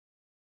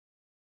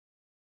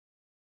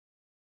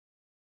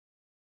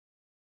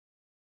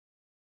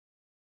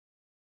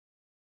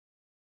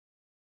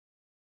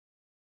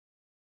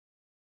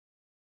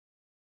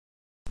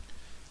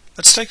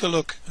Let's take a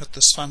look at the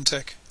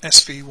Svantek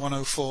SV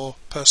 104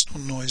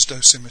 personal noise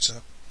dosimeter.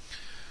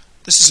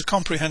 This is a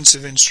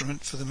comprehensive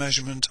instrument for the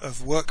measurement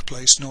of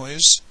workplace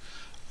noise.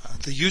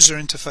 The user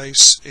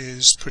interface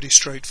is pretty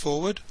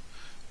straightforward.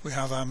 We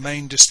have our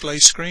main display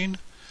screen.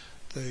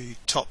 The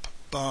top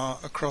bar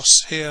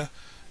across here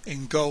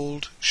in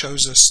gold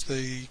shows us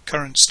the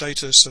current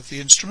status of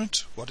the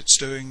instrument, what it's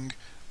doing,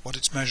 what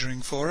it's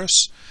measuring for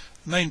us.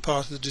 The main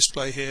part of the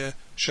display here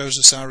shows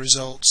us our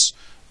results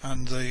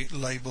and the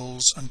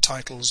labels and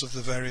titles of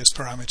the various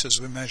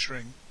parameters we're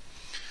measuring.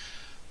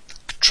 The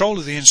control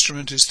of the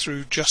instrument is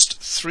through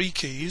just three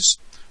keys: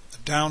 a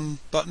down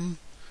button,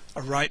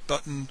 a right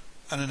button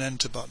and an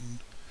enter button.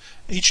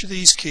 Each of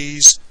these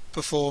keys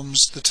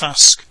performs the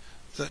task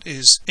that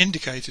is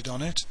indicated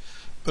on it,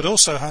 but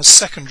also has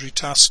secondary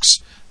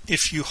tasks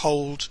if you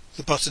hold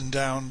the button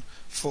down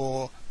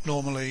for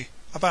normally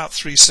about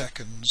 3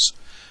 seconds.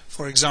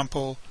 For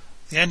example,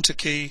 the enter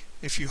key,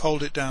 if you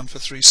hold it down for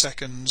 3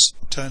 seconds,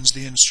 turns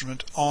the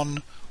instrument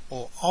on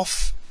or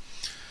off.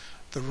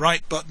 The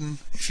right button,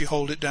 if you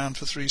hold it down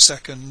for 3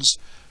 seconds,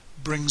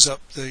 brings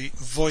up the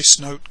voice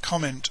note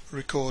comment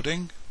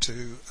recording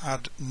to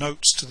add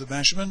notes to the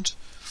measurement.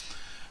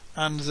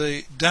 And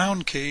the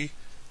down key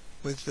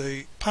with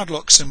the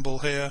padlock symbol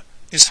here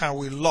is how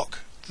we lock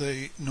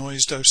the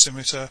noise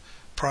dosimeter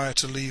prior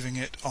to leaving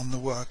it on the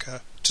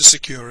worker to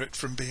secure it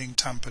from being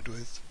tampered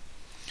with.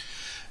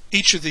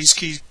 Each of these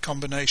key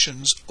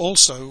combinations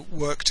also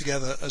work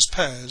together as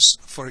pairs.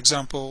 For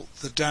example,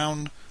 the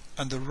down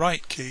and the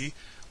right key,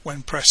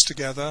 when pressed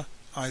together,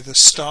 either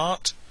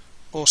start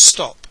or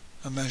stop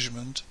a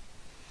measurement.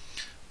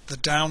 The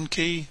down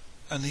key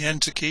and the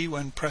enter key,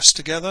 when pressed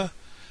together,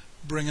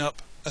 bring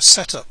up a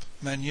setup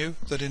menu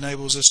that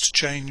enables us to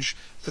change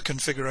the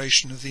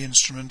configuration of the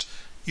instrument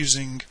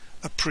using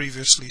a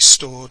previously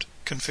stored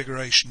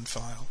configuration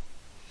file.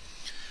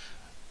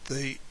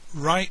 The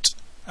right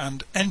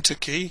and enter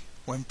key,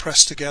 when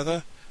pressed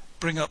together,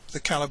 bring up the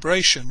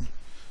calibration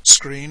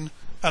screen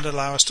and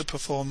allow us to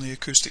perform the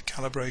acoustic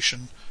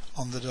calibration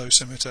on the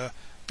dosimeter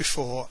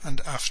before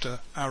and after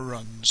our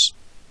runs.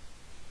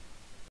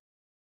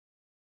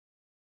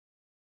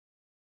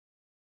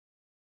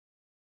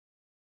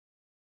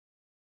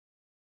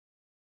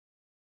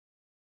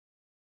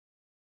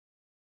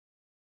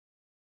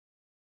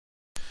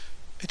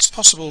 It's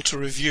possible to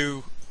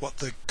review what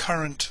the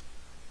current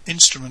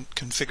instrument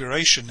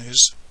configuration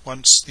is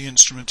once the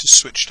instrument is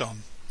switched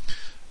on.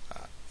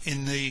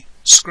 In the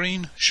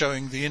screen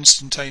showing the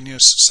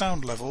instantaneous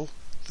sound level,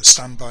 the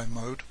standby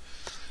mode,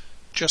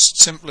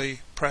 just simply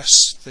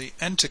press the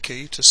enter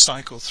key to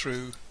cycle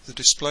through the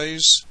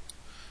displays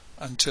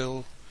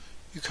until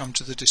you come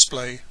to the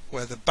display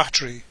where the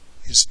battery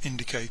is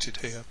indicated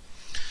here.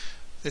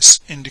 This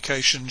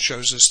indication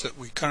shows us that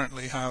we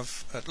currently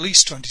have at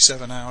least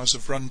 27 hours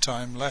of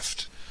runtime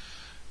left.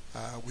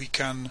 We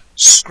can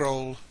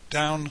scroll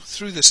down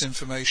through this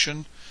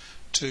information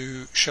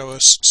to show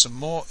us some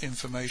more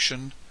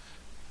information.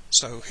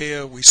 So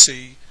here we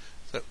see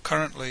that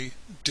currently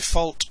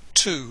default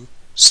 2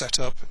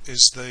 setup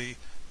is the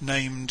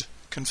named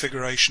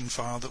configuration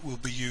file that will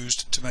be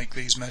used to make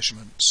these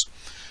measurements.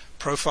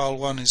 Profile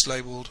 1 is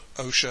labelled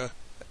OSHA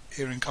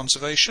Hearing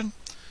Conservation.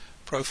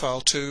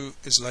 Profile 2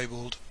 is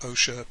labelled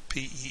OSHA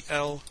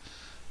PEL,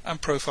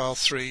 and Profile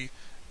 3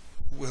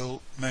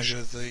 will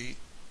measure the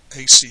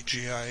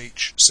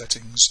ACGIH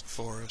settings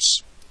for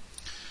us.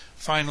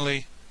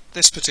 Finally,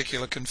 this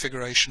particular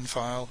configuration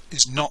file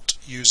is not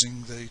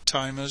using the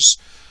timers.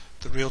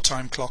 The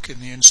real-time clock in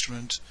the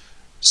instrument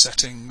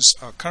settings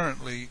are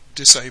currently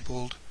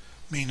disabled,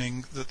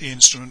 meaning that the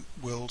instrument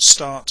will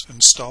start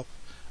and stop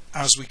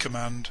as we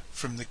command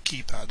from the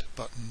keypad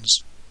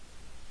buttons.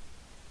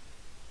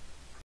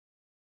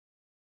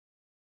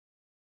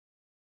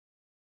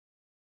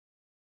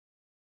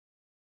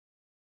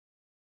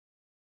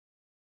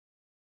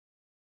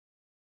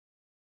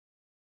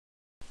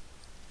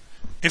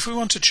 If we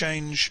want to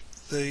change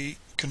the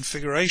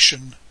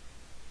configuration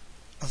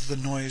of the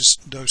noise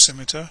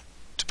dosimeter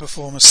to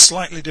perform a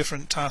slightly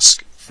different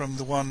task from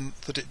the one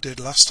that it did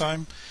last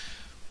time,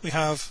 we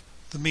have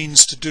the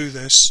means to do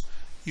this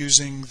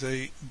using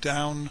the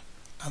down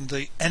and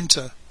the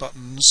enter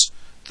buttons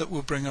that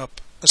will bring up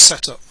a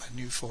setup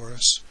menu for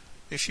us.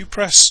 If you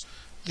press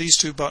these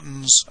two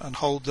buttons and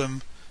hold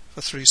them for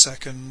 3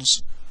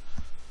 seconds,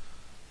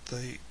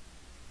 the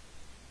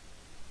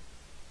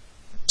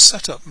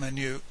setup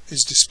menu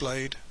is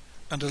displayed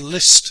and a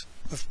list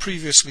of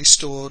previously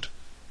stored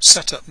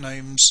setup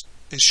names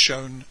is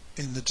shown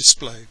in the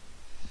display.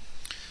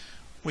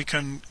 We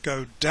can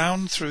go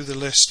down through the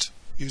list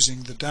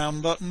using the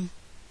down button.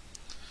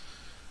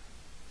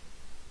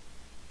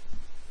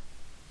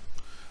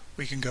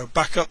 We can go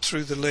back up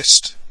through the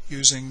list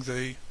using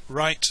the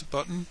right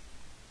button.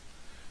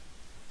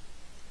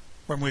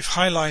 When we've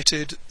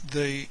highlighted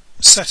the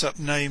setup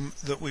name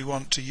that we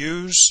want to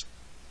use,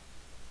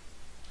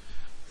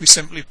 we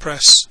simply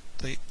press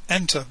the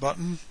enter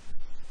button.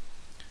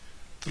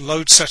 The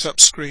load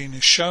setup screen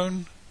is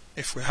shown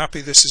If we're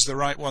happy this is the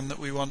right one that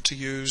we want to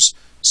use,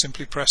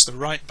 simply press the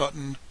right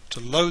button to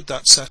load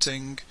that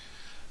setting,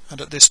 and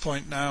at this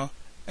point now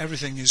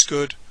everything is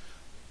good.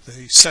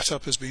 The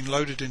setup has been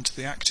loaded into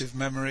the active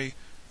memory.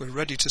 We're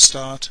ready to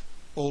start.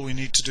 All we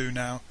need to do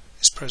now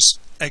is press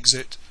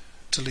exit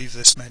to leave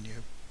this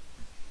menu.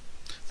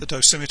 The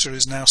dosimeter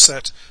is now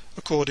set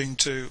according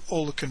to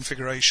all the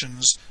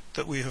configurations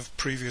that we have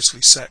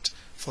previously set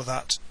for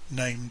that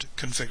named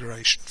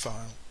configuration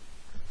file.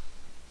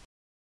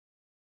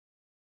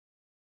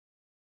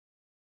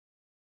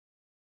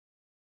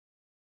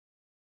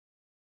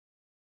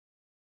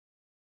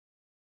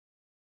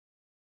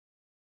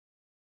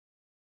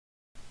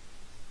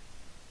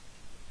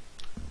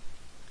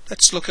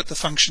 Let's look at the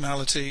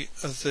functionality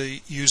of the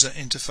user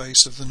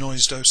interface of the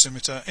noise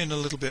dosimeter in a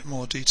little bit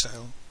more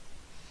detail.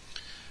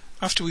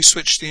 After we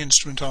switch the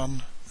instrument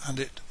on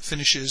and it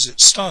finishes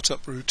its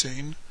startup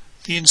routine,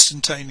 the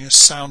instantaneous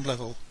sound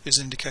level is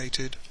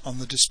indicated on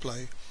the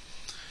display.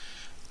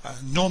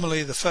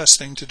 Normally the first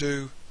thing to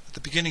do at the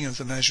beginning of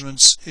the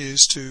measurements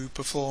is to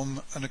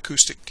perform an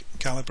acoustic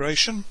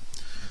calibration.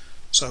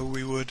 So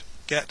we would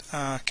get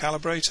our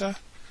calibrator,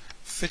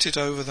 fit it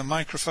over the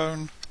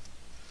microphone,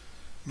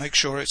 make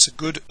sure it's a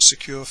good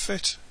secure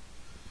fit,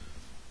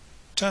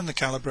 turn the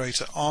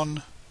calibrator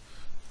on,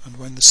 and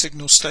when the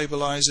signal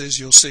stabilizes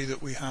you'll see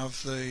that we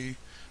have the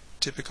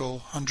typical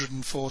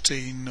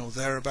 114 or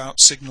thereabout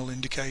signal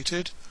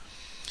indicated.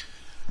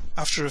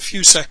 After a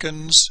few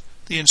seconds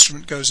the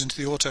instrument goes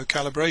into the auto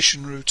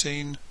calibration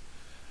routine.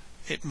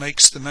 It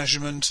makes the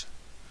measurement,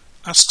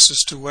 asks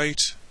us to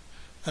wait,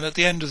 and at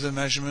the end of the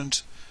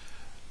measurement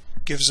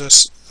gives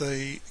us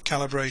the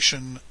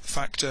calibration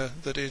factor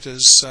that it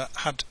has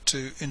had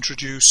to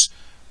introduce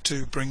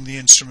to bring the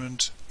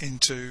instrument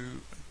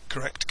into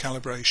correct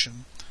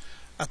calibration.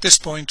 At this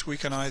point we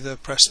can either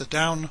press the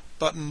down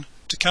button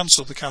to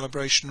cancel the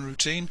calibration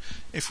routine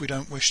if we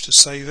don't wish to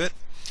save it,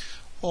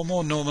 or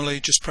more normally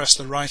just press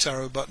the right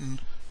arrow button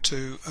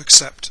to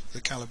accept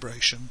the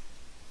calibration.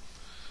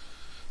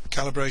 The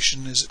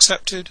calibration is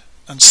accepted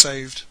and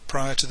saved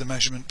prior to the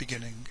measurement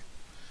beginning.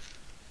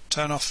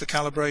 Turn off the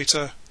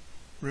calibrator,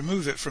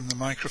 remove it from the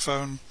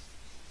microphone,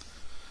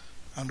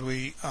 and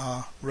we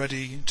are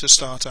ready to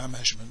start our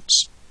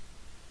measurements.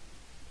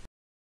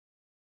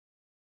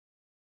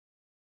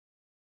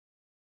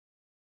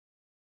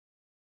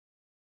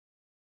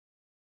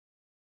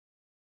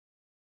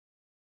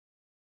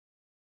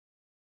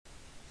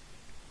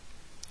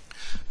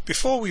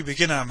 Before we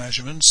begin our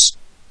measurements,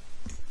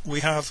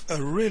 we have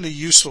a really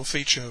useful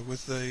feature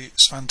with the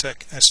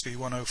Svantek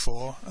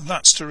SV104, and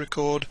that's to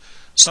record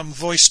some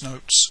voice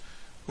notes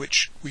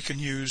which we can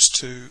use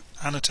to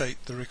annotate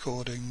the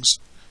recordings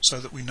so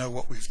that we know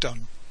what we've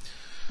done.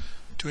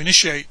 To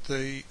initiate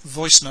the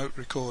voice note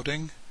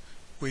recording,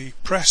 we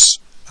press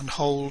and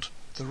hold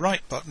the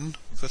right button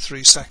for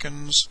 3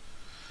 seconds.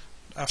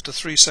 After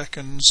 3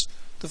 seconds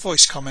the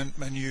voice comment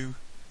menu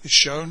is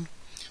shown.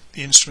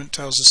 The instrument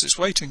tells us it's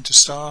waiting to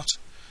start.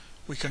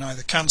 We can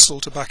either cancel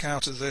to back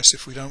out of this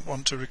if we don't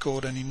want to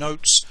record any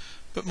notes,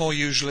 but more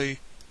usually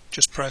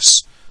just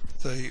press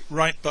the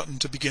right button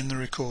to begin the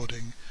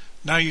recording.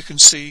 Now you can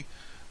see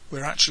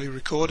we're actually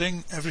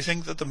recording.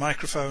 Everything that the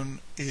microphone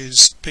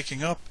is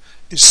picking up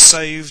is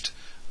saved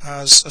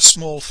as a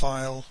small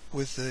file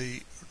with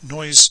the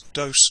noise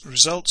dose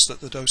results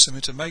that the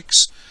dosimeter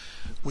makes.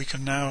 We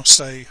can now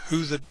say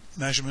who the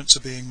measurements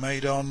are being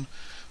made on,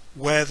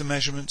 where the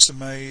measurements are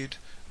made,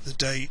 the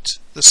date,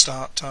 the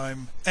start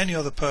time, any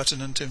other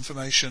pertinent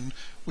information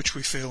which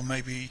we feel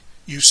may be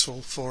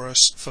useful for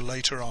us for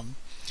later on.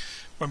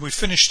 When we've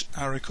finished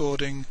our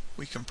recording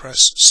we can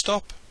press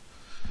stop,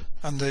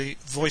 and the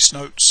voice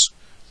notes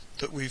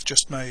that we've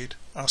just made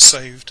are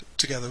saved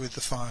together with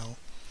the file.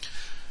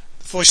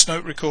 The voice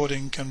note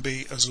recording can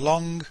be as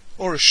long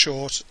or as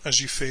short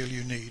as you feel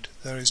you need.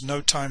 There is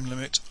no time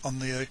limit on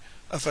the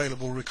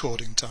available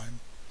recording time.